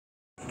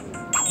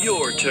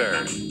Your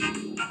turn.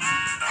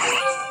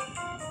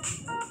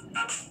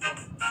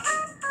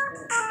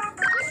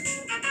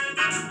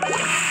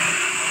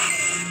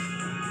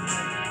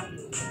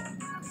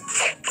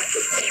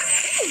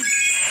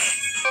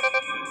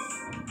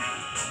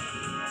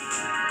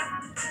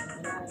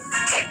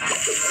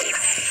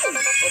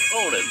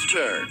 Opponent's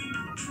turn.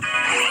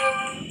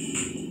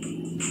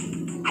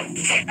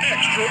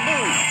 Extra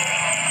move.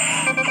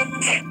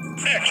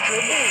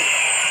 Extra move.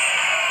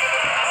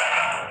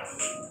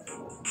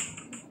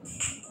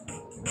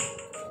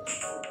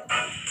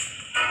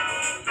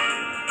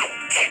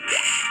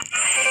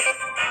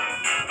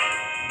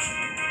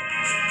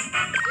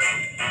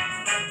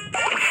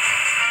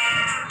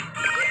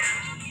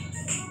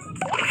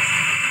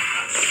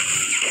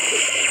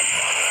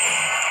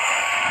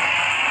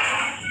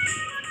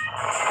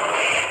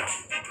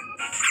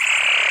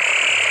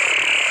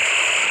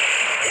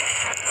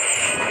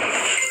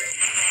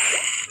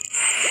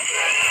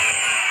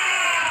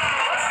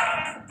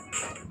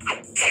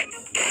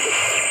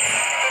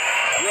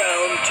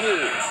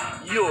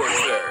 Your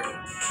turn.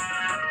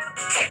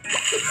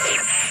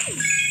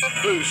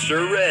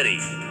 Booster ready.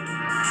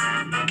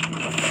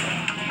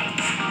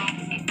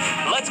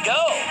 Let's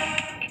go.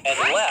 And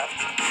left,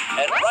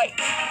 and right,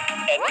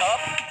 and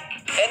up,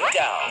 and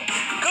down.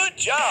 Good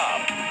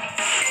job.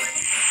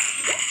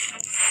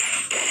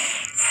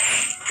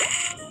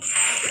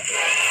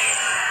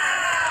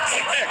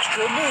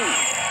 Extra move.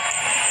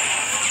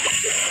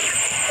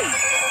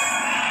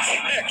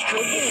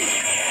 Extra move.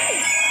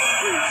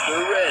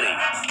 Booster ready.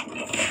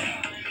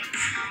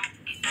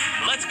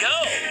 Let's go.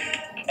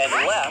 And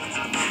left,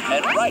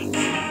 and right,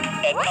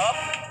 and up,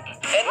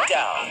 and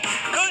down.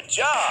 Good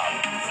job.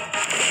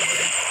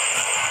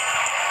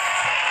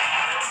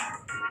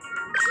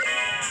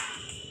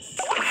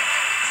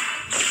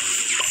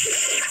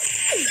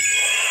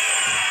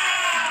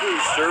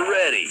 Booster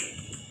ready.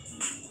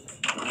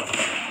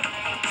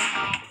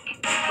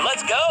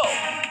 Let's go.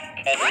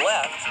 And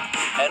left,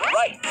 and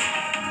right,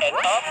 and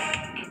up,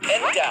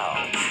 and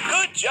down.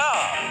 Good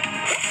job.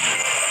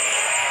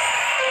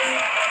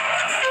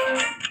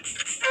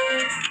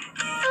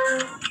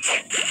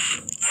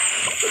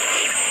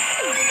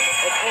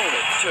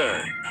 Opponent's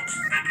turn.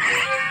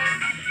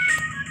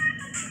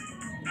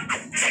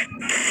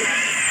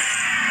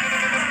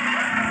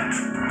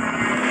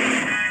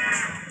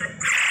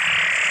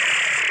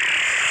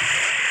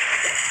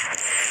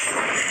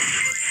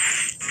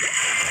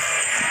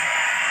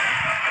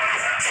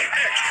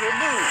 Extra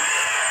move.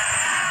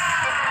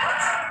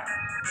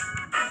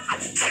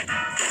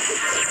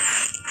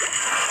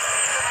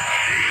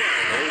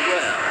 Final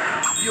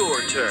round. Your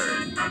turn.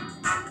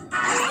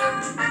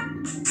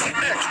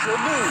 Extra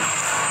move.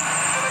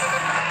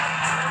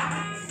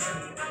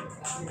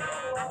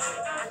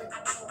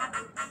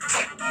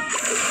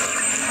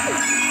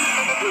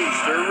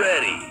 Booster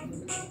ready.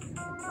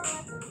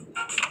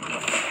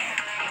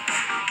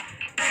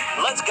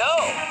 Let's go.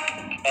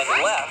 And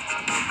left,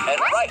 and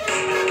right,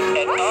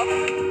 and up,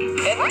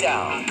 and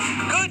down.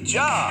 Good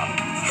job.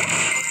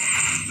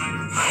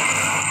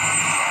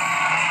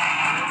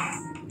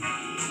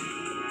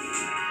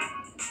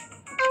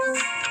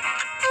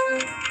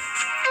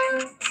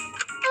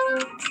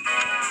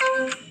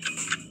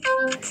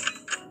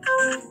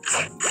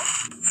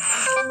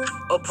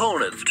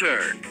 Opponent's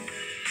turn.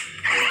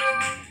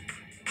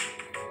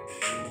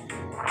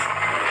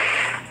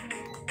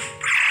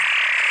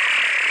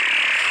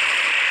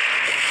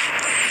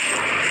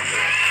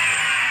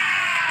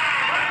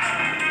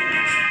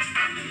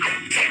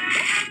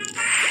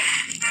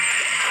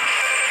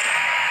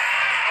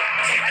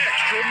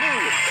 Extra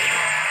move.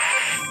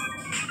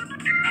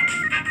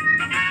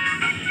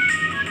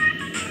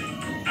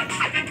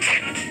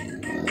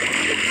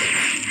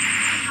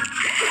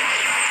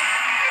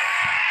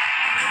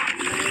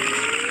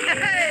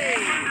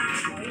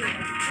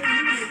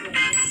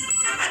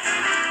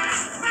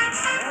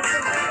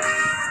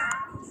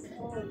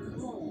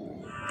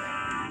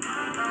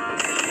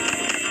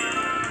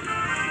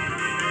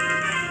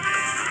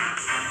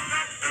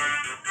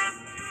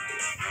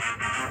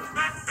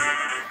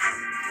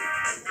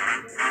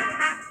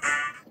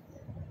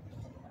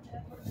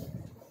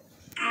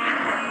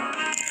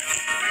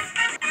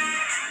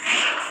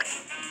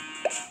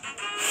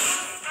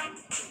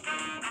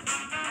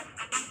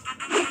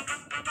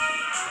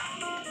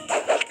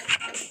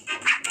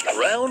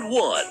 Round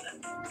one.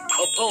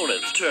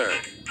 Opponent's turn.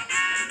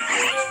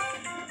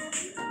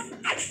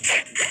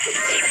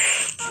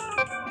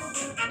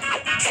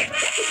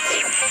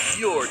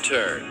 Your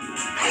turn.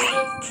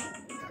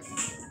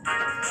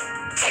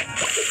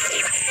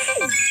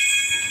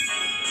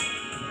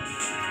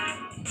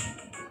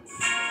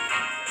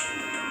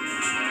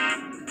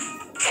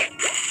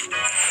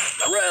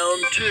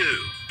 Round two.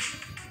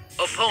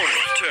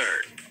 Opponent's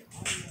turn.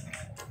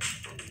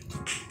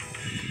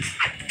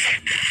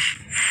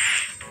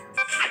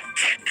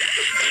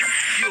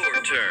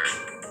 Your turn.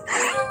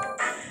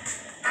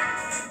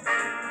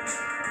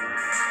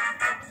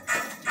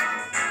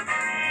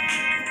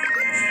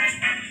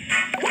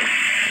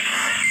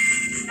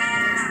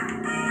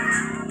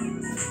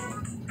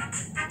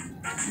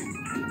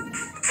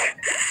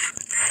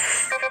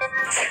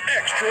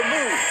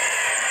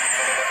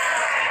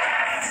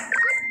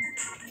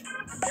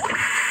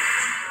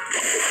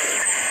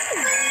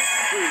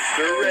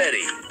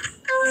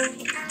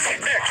 ready.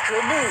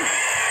 Extra move.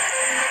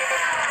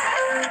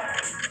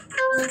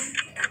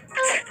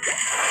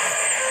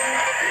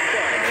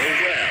 Final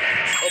round.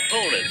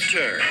 Opponent's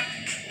turn.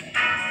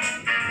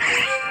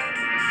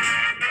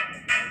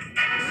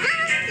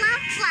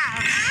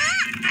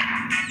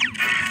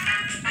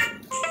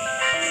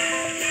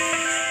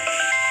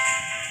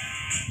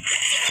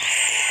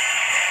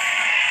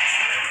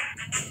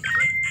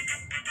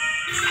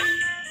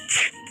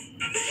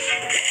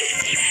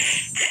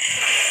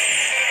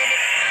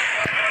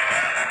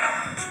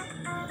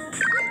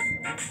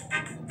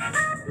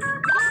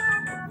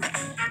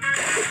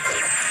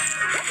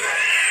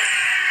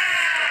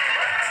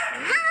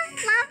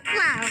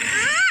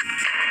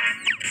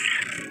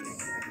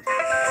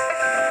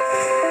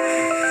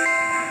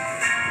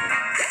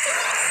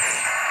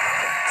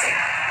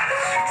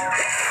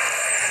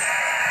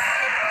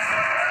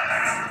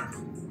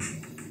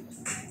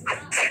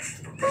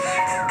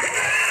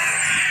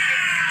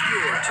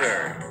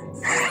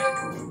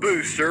 Turn.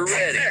 Booster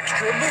ready.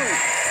 Extra move.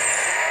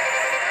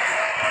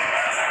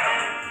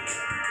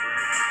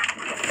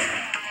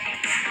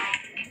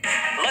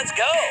 Let's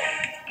go.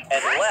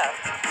 And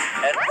left,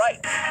 and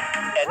right,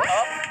 and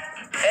up,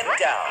 and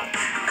down.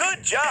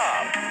 Good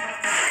job.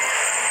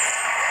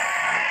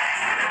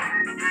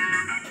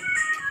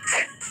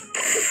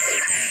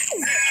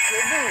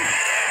 Extra move.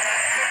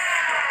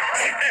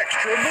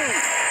 Extra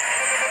move.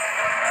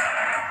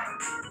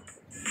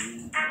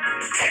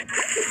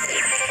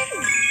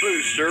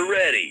 Booster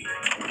ready.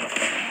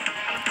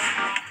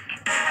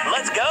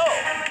 Let's go.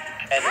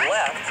 And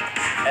left,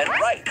 and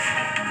right,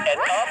 and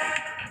up,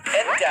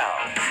 and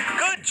down.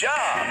 Good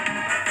job.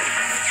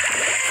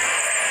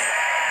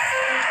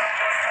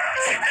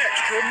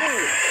 Extra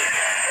move.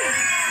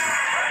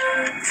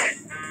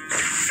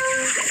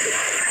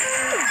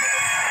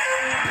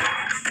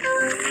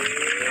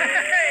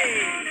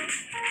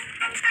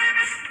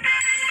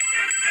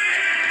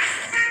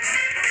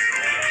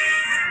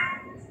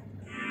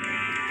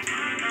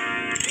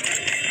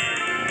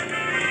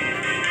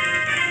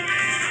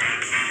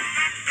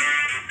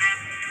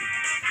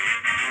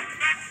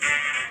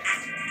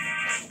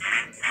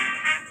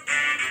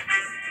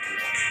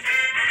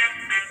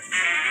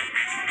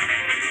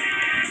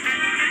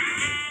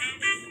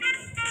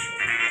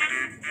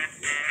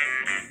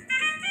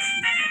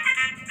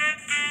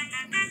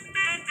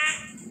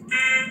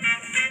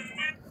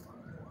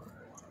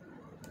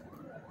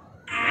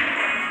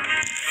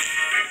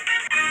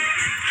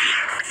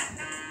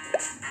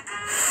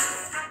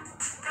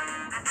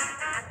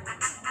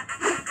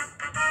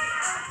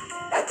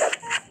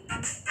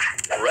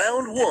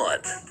 Round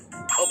one.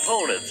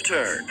 Opponent's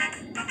turn.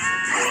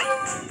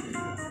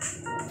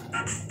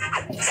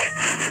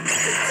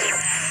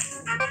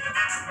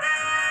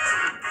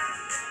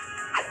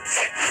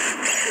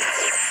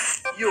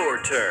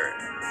 Your turn.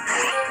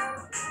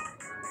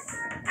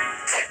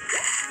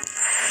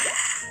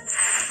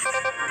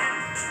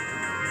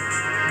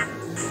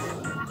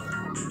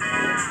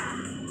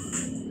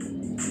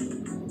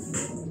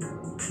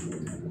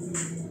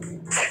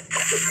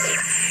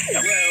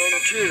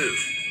 Round two.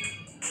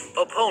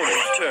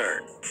 Opponent's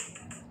turn.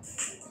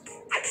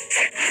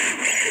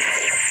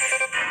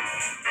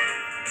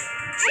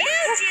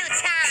 Joo Joo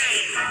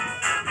time!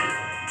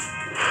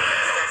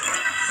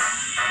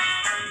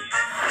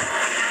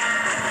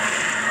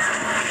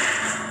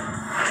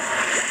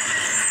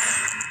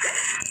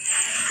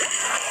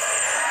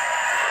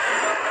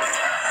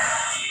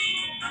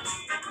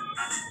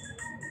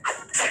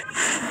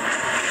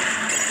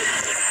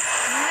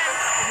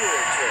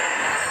 Your turn.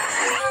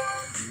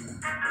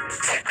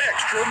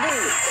 Extra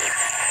move.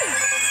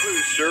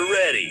 Booster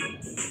ready.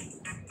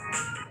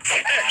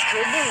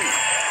 Extra move.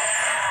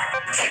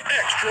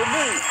 Extra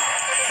move.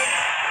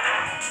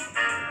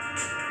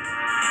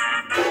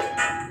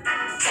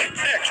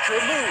 Extra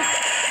move.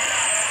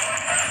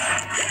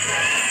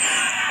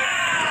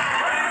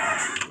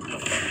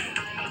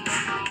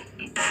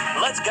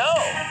 Let's go.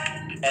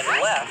 And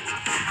left,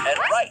 and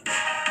right,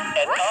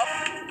 and up,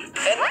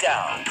 and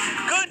down.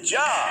 Good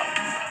job.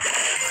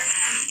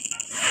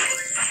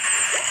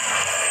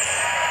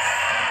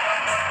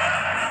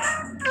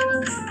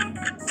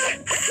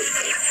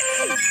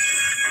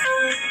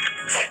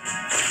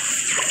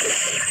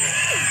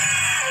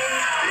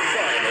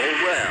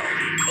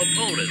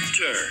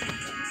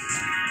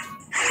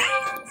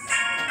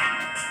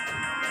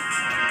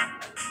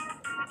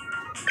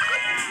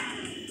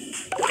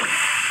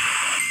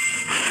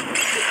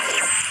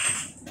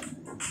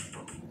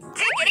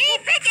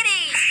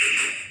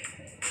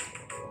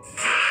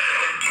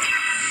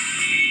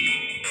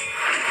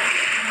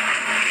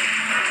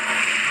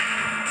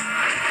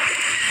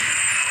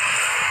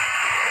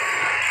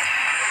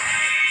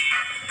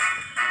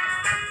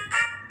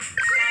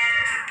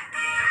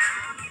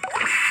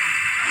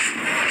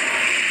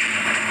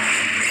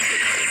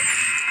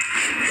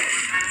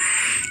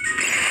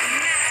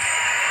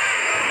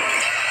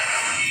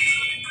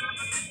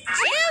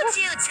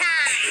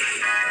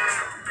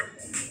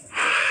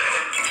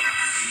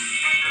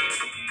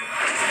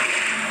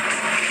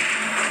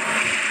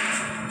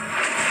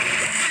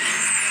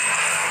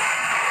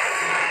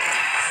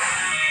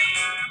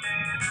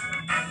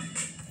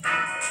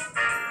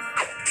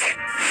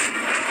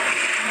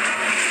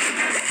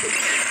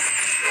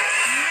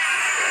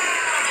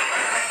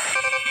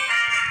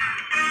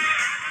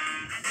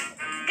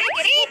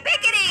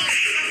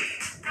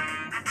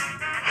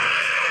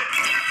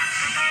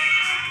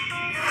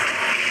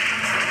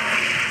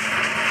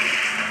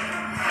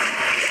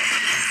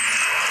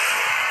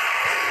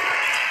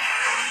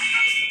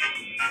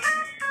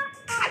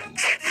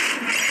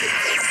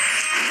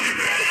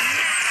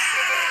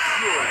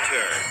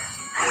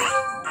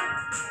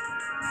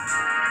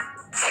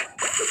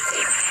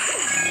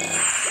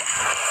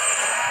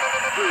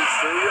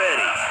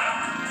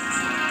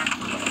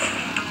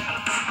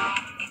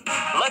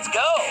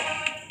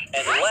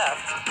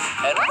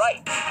 and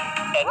right,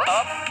 and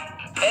up,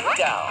 and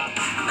down.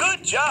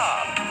 Good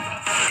job.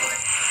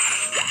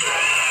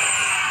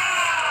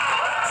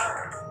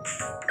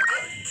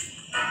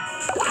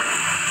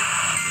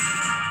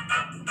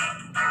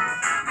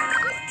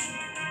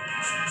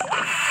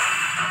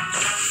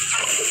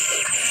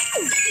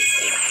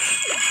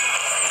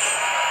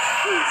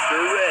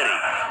 Booster ready.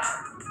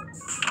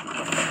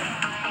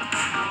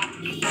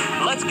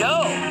 Let's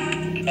go.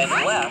 And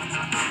left,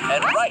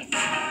 and right,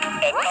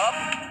 and up,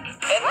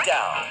 and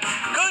down.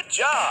 Good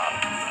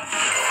job.